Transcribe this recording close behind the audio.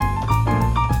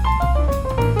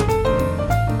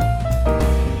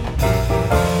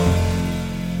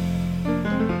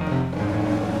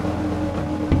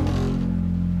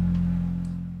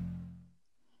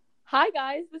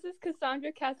guys, this is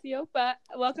Cassandra Cassiopeia.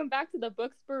 Welcome back to the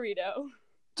books Burrito.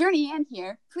 Journey Ann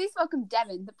here. Please welcome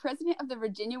Devin, the president of the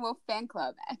Virginia Woolf fan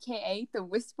club, aka the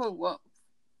Wistful Wolf.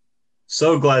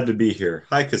 So glad to be here.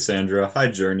 Hi, Cassandra. Hi,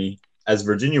 Journey. As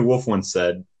Virginia Woolf once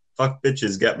said, fuck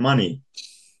bitches, get money.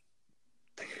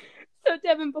 So,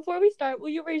 Devin, before we start, will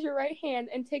you raise your right hand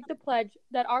and take the pledge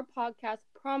that our podcast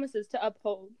promises to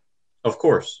uphold? Of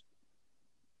course.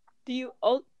 Do you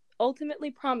ultimately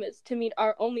promise to meet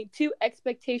our only two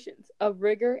expectations of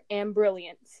rigor and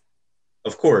brilliance?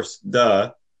 Of course.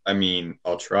 Duh. I mean,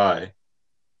 I'll try.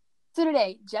 So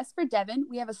today, just for Devin,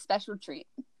 we have a special treat.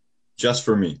 Just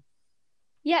for me.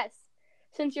 Yes.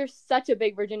 Since you're such a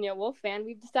big Virginia Woolf fan,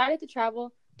 we've decided to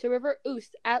travel to River Ouse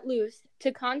at Luce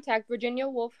to contact Virginia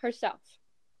Woolf herself.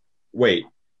 Wait.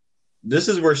 This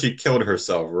is where she killed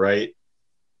herself, right?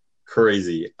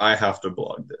 Crazy. I have to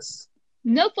blog this.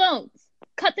 No phones.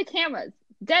 Cut the cameras.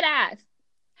 Dead ass.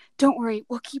 Don't worry,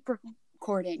 we'll keep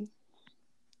recording.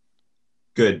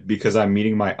 Good, because I'm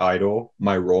meeting my idol,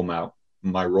 my role model,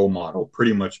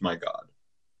 pretty much my god.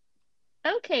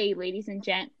 Okay, ladies and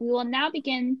gents, we will now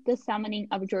begin the summoning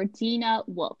of Georgina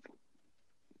Woolf.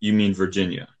 You mean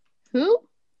Virginia? Who?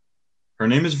 Her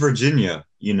name is Virginia,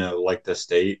 like the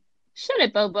state. Shut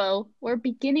it, Bobo. We're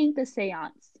beginning the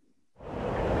seance.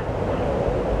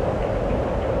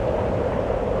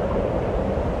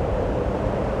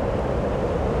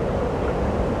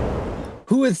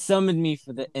 Who has summoned me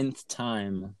for the nth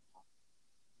time?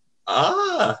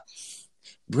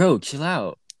 Bro, chill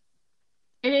out.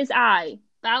 It is I,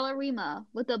 Ballereima,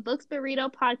 with the Books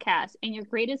Burrito podcast and your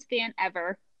greatest fan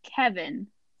ever, Kevin.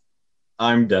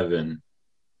 I'm Devin.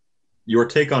 Your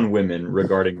take on women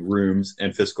regarding rooms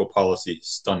and fiscal policy is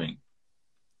stunning.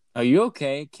 Are you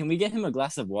okay? Can we get him a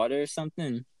glass of water or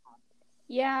something?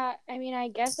 Yeah, I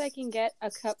guess I can get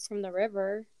a cup from the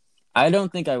river. I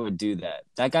don't think I would do that.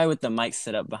 That guy with the mic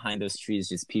set up behind those trees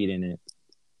just peed in it.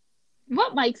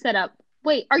 What mic set up?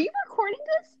 Wait, are you recording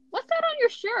this? What's that on your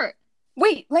shirt?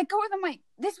 Wait, let go of the mic.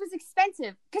 This was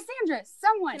expensive. Cassandra,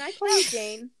 someone. Can I play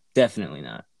Jane? Definitely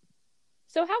not.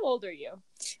 So how old are you?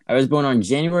 I was born on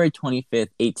January 25th,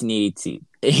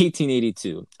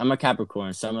 1882. I'm a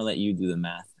Capricorn, so I'm going to let you do the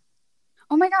math.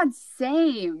 Oh my god,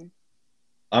 same.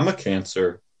 I'm a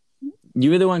Cancer. You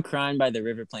were the one crying by the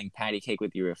river playing patty cake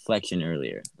with your reflection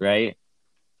earlier, right?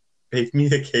 Bake me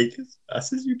a cake as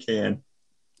fast as you can.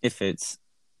 It fits.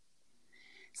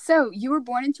 So, you were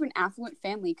born into an affluent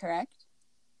family, correct?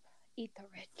 Eat the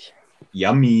rich.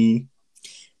 Yummy.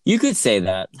 You could say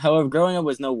that. However, growing up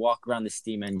was no walk around the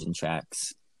steam engine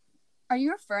tracks. Are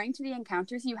you referring to the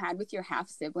encounters you had with your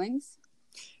half-siblings?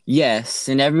 Yes,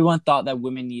 and everyone thought that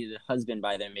women needed a husband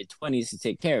by their mid-20s to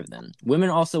take care of them. Women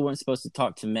also weren't supposed to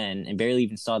talk to men and barely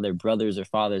even saw their brothers or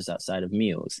fathers outside of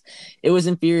meals. It was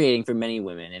infuriating for many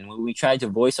women, and when we tried to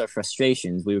voice our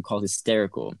frustrations, we were called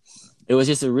hysterical. It was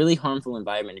just a really harmful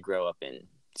environment to grow up in.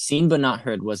 Seen but not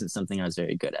heard wasn't something I was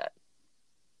very good at.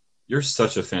 You're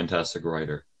such a fantastic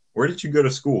writer. Where did you go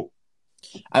to school?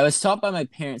 I was taught by my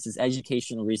parents as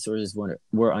educational resources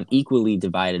were unequally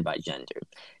divided by gender.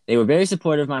 They were very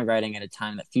supportive of my writing at a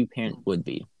time that few parents would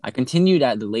be. I continued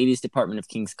at the Ladies' Department of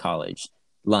King's College,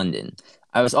 London.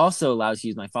 I was also allowed to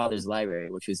use my father's library,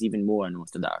 which was even more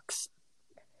unorthodox.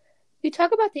 You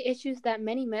talk about the issues that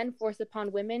many men force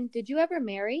upon women. Did you ever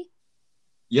marry?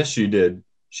 Yes, she did.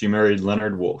 She married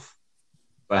Leonard Woolf,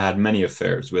 but had many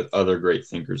affairs with other great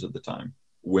thinkers of the time,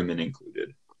 women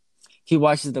included. He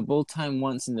watches the bull time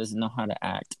once and doesn't know how to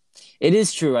act. It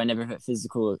is true I never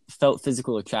felt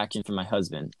physical attraction for my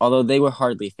husband, although they were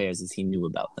hardly affairs as he knew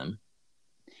about them.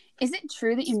 Is it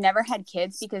true that you never had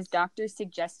kids because doctors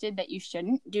suggested that you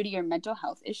shouldn't due to your mental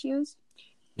health issues?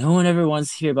 No one ever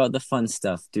wants to hear about the fun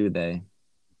stuff, do they?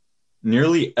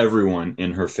 Nearly everyone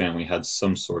in her family had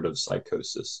some sort of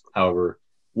psychosis. However,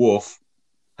 Woolf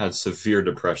had severe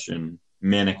depression,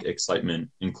 manic excitement,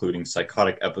 including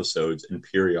psychotic episodes and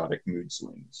periodic mood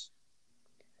swings.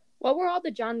 What were all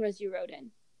the genres you wrote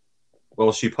in?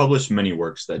 Well, she published many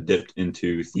works that dipped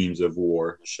into themes of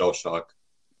war, shell shock,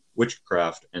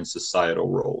 witchcraft, and societal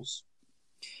roles.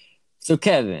 So,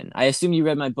 Kevin, I assume you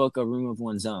read my book, A Room of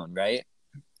One's Own, right?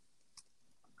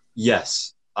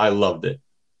 Yes, I loved it.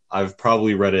 I've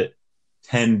probably read it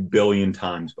 10 billion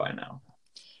times by now.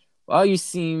 Well, you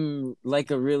seem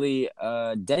like a really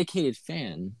dedicated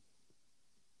fan.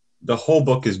 The whole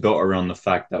book is built around the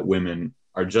fact that women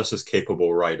are just as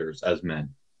capable writers as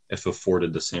men, if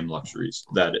afforded the same luxuries.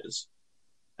 That is,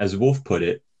 as Woolf put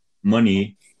it,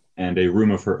 money and a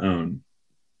room of her own.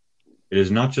 It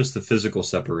is not just the physical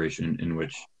separation in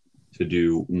which to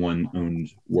do one's own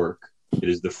work. It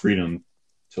is the freedom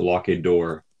to lock a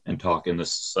door and talk in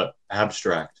this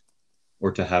abstract,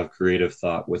 or to have creative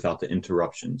thought without the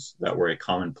interruptions that were a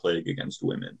common plague against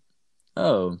women.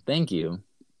 Oh, thank you.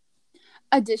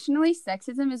 Additionally,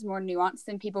 sexism is more nuanced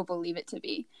than people believe it to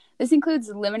be. This includes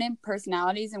limited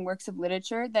personalities in works of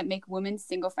literature that make women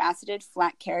single-faceted,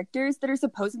 flat characters that are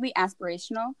supposedly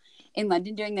aspirational in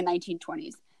London during the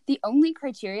 1920s. The only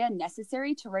criteria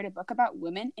necessary to write a book about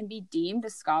women and be deemed a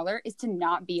scholar is to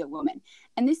not be a woman.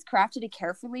 And this crafted a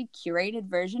carefully curated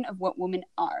version of what women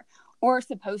are, or are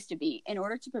supposed to be, in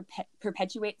order to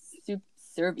perpetuate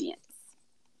subservience.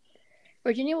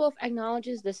 Virginia Woolf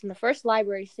acknowledges this in the first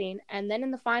library scene and then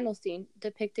in the final scene,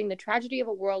 depicting the tragedy of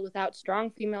a world without strong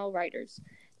female writers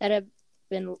that have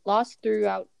been lost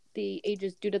throughout the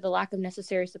ages due to the lack of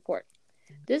necessary support.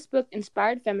 This book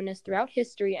inspired feminists throughout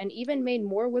history and even made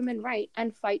more women write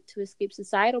and fight to escape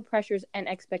societal pressures and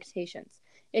expectations.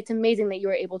 It's amazing that you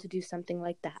were able to do something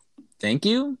like that. Thank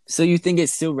you. So you think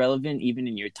it's still relevant even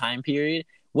in your time period?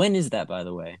 When is that, by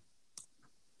the way?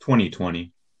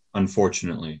 2020,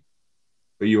 unfortunately.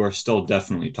 But you are still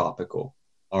definitely topical.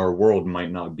 Our world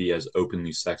might not be as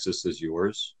openly sexist as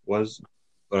yours was,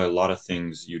 but a lot of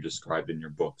things you described in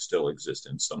your book still exist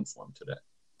in some form today.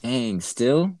 Dang,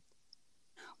 still?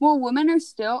 Well, women are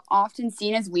still often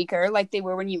seen as weaker, like they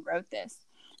were when you wrote this.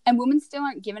 And women still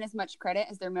aren't given as much credit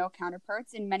as their male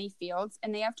counterparts in many fields,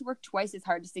 and they have to work twice as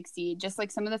hard to succeed, just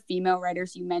like some of the female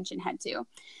writers you mentioned had to.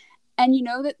 And you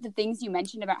know that the things you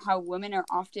mentioned about how women are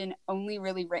often only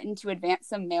really written to advance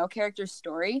some male character's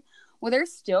story, well,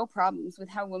 there's still problems with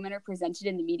how women are presented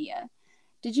in the media.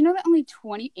 Did you know that only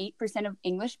 28% of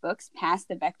English books pass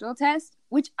the Bechdel test?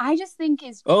 Which I just think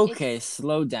is... Okay,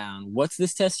 slow down. What's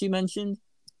this test you mentioned?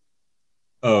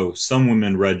 Oh, some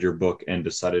women read your book and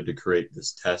decided to create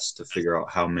this test to figure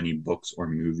out how many books or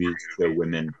movies show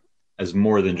women as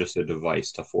more than just a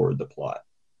device to forward the plot.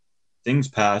 Things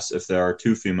pass if there are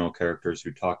two female characters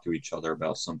who talk to each other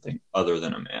about something other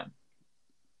than a man.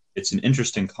 It's an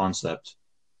interesting concept.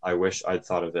 I wish I'd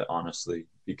thought of it honestly,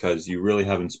 because you really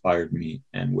have inspired me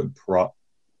and would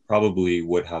probably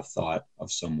would have thought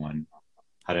of someone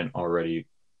hadn't already,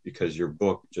 because your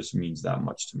book just means that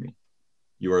much to me.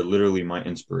 You are literally my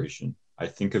inspiration. I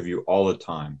think of you all the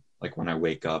time, like when I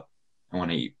wake up and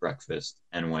when I eat breakfast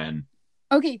and when...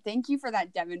 Okay, thank you for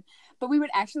that, Devin. But we would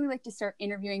actually like to start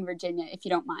interviewing Virginia, if you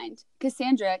don't mind.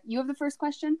 Cassandra, you have the first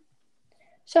question?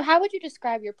 So how would you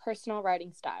describe your personal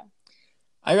writing style?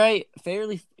 I write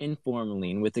fairly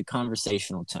informally and with a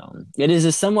conversational tone. It is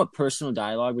a somewhat personal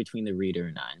dialogue between the reader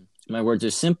and I. My words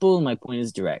are simple and my point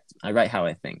is direct. I write how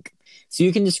I think. So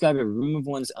you can describe a room of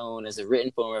one's own as a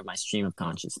written form of my stream of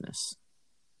consciousness.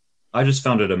 I just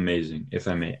found it amazing, if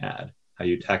I may add, how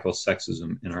you tackle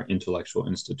sexism in our intellectual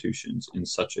institutions in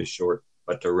such a short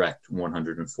but direct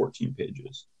 114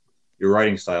 pages. Your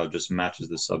writing style just matches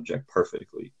the subject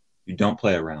perfectly. You don't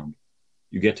play around.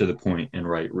 You get to the point and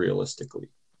write realistically.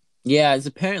 Yeah, it's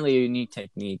apparently a unique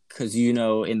technique because, you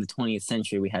know, in the 20th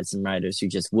century, we had some writers who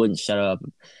just wouldn't shut up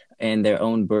and their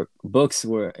own books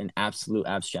were an absolute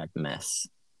abstract mess.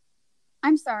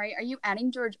 I'm sorry, are you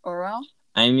adding George Orwell?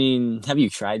 I mean, have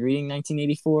you tried reading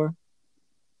 1984?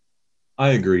 I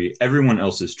agree. Everyone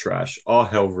else is trash. All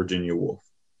hell Virginia Woolf.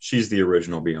 She's the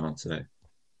original Beyonce.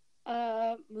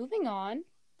 Moving on.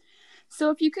 So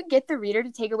if you could get the reader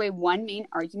to take away one main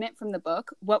argument from the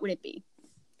book, what would it be?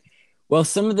 Well,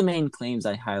 some of the main claims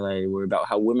I highlighted were about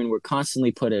how women were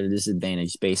constantly put at a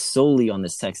disadvantage based solely on the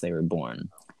sex they were born.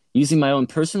 Using my own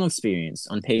personal experience,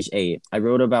 on page 8, I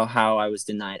wrote about how I was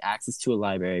denied access to a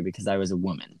library because I was a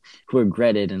woman, who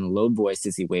regretted in a low voice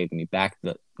as he waved me back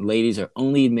that ladies are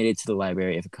only admitted to the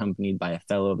library if accompanied by a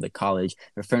fellow of the college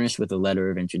or furnished with a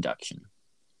letter of introduction.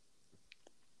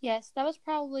 Yes, that was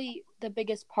probably the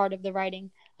biggest part of the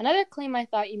writing. Another claim I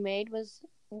thought you made was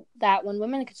that when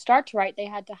women could start to write, they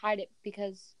had to hide it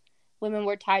because women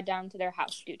were tied down to their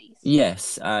house duties.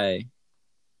 Yes,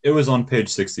 It was on page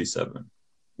 67,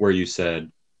 where you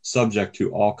said, subject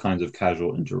to all kinds of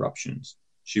casual interruptions.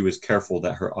 She was careful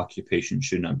that her occupation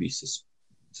should not be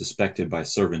suspected by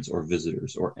servants or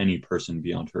visitors or any person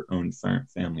beyond her own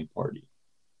family party.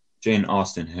 Jane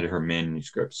Austen hid her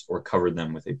manuscripts or covered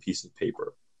them with a piece of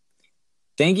paper.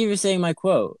 Thank you for saying my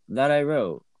quote that I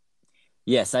wrote.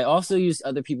 Yes, I also used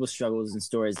other people's struggles and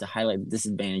stories to highlight the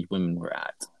disadvantage women were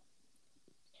at.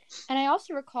 And I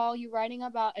also recall you writing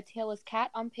about a tailless cat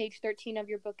on page 13 of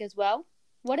your book as well.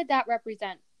 What did that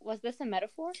represent? Was this a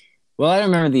metaphor? Well, I don't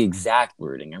remember the exact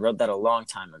wording. I wrote that a long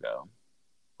time ago.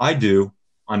 I do.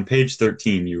 On page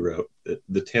 13, you wrote that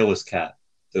the tailless cat,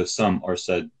 though some are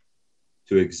said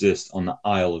to exist on the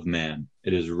Isle of Man,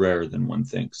 it is rarer than one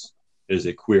thinks. It is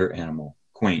a queer animal,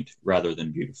 quaint rather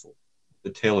than beautiful.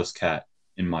 The tailless cat,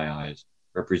 in my eyes,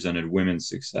 represented women's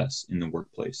success in the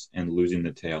workplace, and losing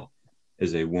the tail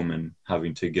is a woman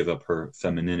having to give up her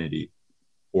femininity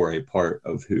or a part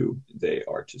of who they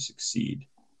are to succeed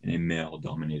in a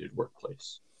male-dominated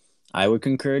workplace. I would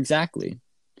concur exactly.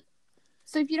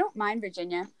 So if you don't mind,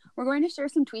 Virginia, we're going to share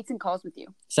some tweets and calls with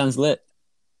you. Sounds lit.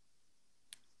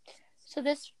 So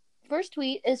this first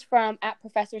tweet is from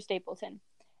 @Professor Stapleton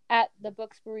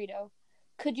 @TheBooksBurrito.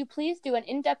 Could you please do an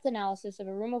in-depth analysis of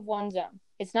A Room of One's Own?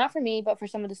 It's not for me, but for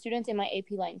some of the students in my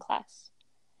AP Lang class.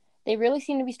 They really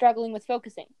seem to be struggling with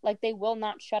focusing, like they will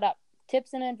not shut up.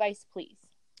 Tips and advice, please.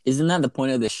 Isn't that the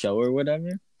point of the show or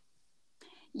whatever?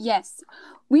 Yes.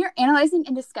 We are analyzing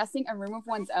and discussing A Room of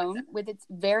One's Own with its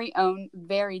very own,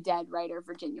 very dead writer,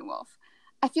 Virginia Woolf.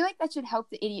 I feel like that should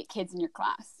help the idiot kids in your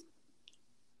class.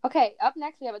 Okay, up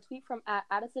next we have a tweet from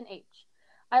 @Addison H.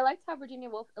 I liked how Virginia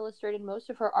Woolf illustrated most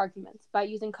of her arguments. By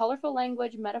using colorful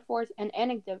language, metaphors, and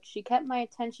anecdotes, she kept my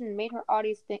attention and made her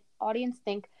audience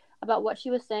think about what she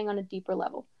was saying on a deeper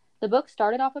level. The book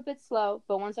started off a bit slow,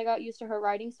 but once I got used to her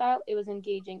writing style, it was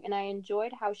engaging, and I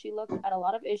enjoyed how she looked at a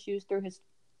lot of issues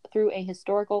through a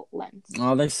historical lens.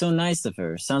 Oh, that's so nice of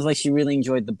her. Sounds like she really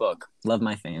enjoyed the book. Love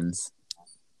my fans.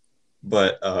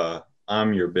 But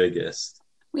I'm your biggest.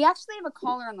 We actually have a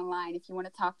caller on the line if you want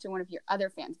to talk to one of your other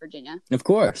fans, Virginia. Of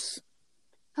course.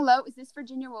 Hello, is this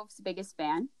Virginia Woolf's biggest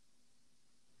fan?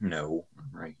 No,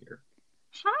 I'm right here.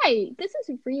 Hi, this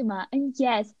is Reima, and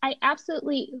yes, I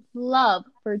absolutely love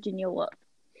Virginia Woolf.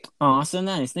 Oh, so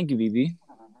nice. Thank you, BB.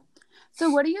 So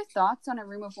what are your thoughts on A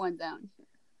Room of One's Own?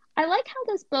 I like how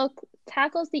this book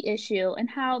tackles the issue and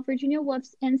how Virginia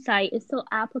Woolf's insight is still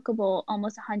applicable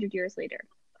almost 100 years later.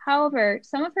 However,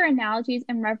 some of her analogies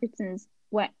and references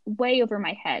went way over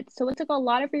my head, so it took a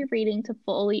lot of rereading to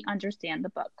fully understand the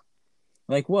book.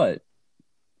 Like what?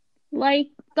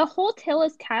 Like the whole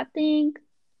tailless cat thing.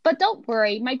 But don't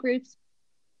worry, my groups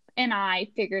and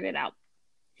I figured it out.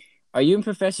 Are you in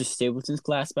Professor Stapleton's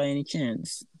class by any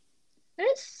chance? That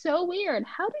is so weird.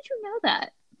 How did you know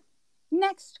that?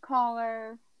 Next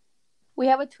caller. We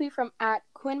have a tweet from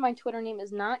 @Quinn. My Twitter name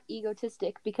is not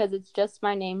egotistic because it's just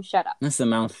my name. Shut up. That's a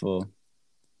mouthful.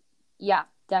 Yeah,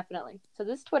 definitely. So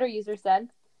this Twitter user said,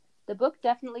 the book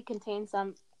definitely contains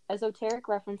some esoteric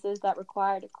references that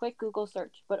required a quick Google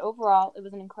search, but overall, it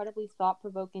was an incredibly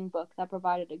thought-provoking book that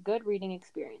provided a good reading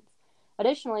experience.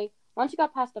 Additionally, once you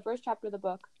got past the first chapter of the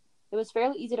book, it was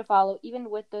fairly easy to follow, even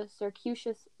with the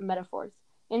circuitous metaphors.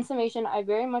 In summation, I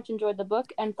very much enjoyed the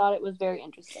book and thought it was very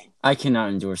interesting. I cannot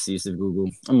endorse the use of Google.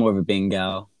 I'm more of a Bing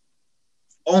gal.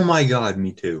 Oh my god,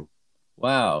 me too.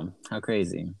 Wow, how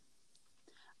crazy.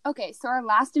 Okay, so our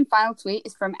last and final tweet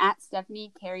is from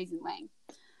 @Stephanie Lang.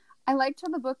 I liked how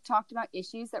the book talked about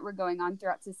issues that were going on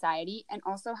throughout society and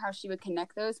also how she would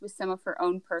connect those with some of her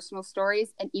own personal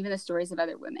stories and even the stories of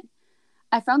other women.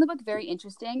 I found the book very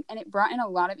interesting and it brought in a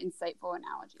lot of insightful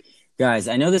analogies. Guys,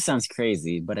 I know this sounds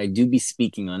crazy, but I do be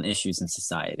speaking on issues in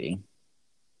society.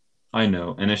 I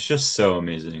know, and it's just so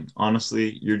amazing.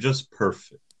 Honestly, you're just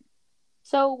perfect.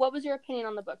 So, what was your opinion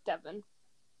on the book, Devin?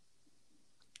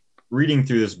 Reading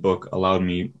through this book allowed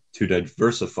me to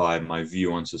diversify my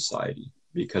view on society,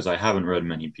 because I haven't read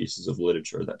many pieces of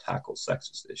literature that tackle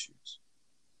sexist issues.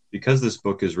 Because this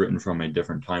book is written from a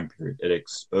different time period, it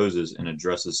exposes and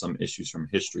addresses some issues from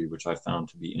history, which I found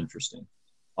to be interesting.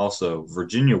 Also,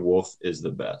 Virginia Woolf is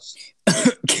the best.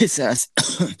 Kiss ass.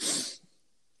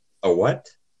 A what?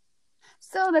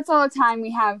 So that's all the time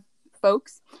we have,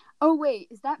 folks. Oh wait,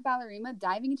 is that Ballereima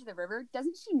diving into the river?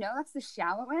 Doesn't she know that's the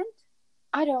shallow end?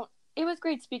 I don't. It was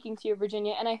great speaking to you,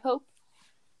 Virginia, and I hope...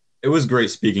 It was great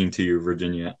speaking to you,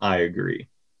 Virginia. I agree.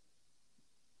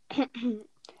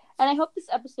 And I hope this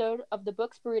episode of The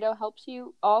Books Burrito helps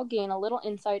you all gain a little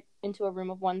insight into A Room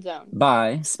of One's Own.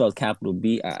 Bye, spelled capital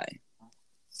B-I.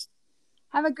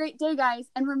 Have a great day, guys.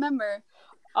 And remember,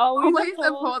 Always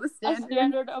uphold the a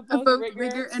standard of both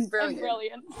rigor and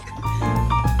brilliance.